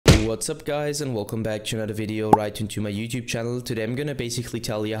What's up guys, and welcome back to another video right into my YouTube channel. Today I'm gonna basically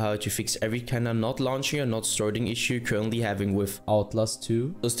tell you how to fix every kind of not launching or not starting issue you're currently having with Outlast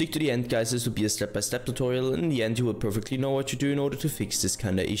 2. So stick to the end guys, this will be a step-by-step tutorial, and in the end you will perfectly know what to do in order to fix this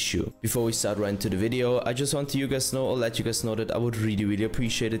kind of issue. Before we start right into the video, I just want to let you guys know that I would really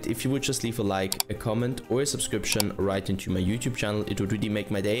appreciate it if you would just leave a like, a comment or a subscription right into my YouTube channel. It would really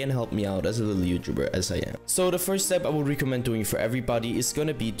make my day and help me out as a little YouTuber as I am. So the first step I would recommend doing for everybody is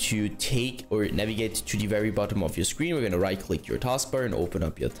gonna be to take or navigate to the very bottom of your screen. We're going to right click your taskbar and open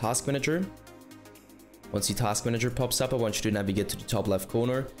up your task manager. Once the task manager pops up, I want you to navigate to the top left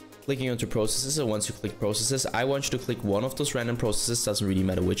corner, clicking onto processes. And once you click processes, I want you to click one of those random processes, doesn't really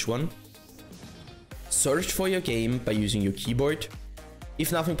matter which one. Search for your game by using your keyboard.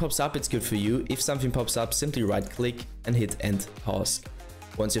 If nothing pops up, it's good for you. If something pops up, simply right click and hit end task.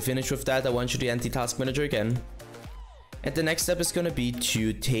 Once you're finished with that, I want you to end the task manager again. And the next step is going to be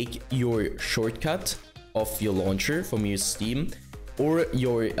to take your shortcut of your launcher from your Steam or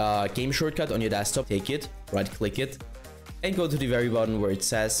your game shortcut on your desktop. Take it, right click it, and go to the very bottom where it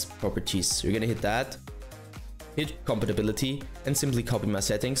says properties. So you're going to hit that, hit compatibility, and simply copy my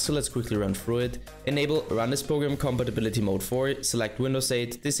settings. So let's quickly run through it. Enable run this program compatibility mode 4, select Windows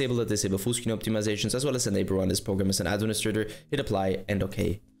 8, disable full screen optimizations, as well as enable run this program as an administrator, hit apply and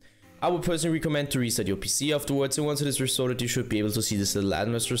OK. I would personally recommend to reset your PC afterwards, and once it is restored, you should be able to see this little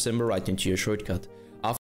administrator symbol right into your shortcut.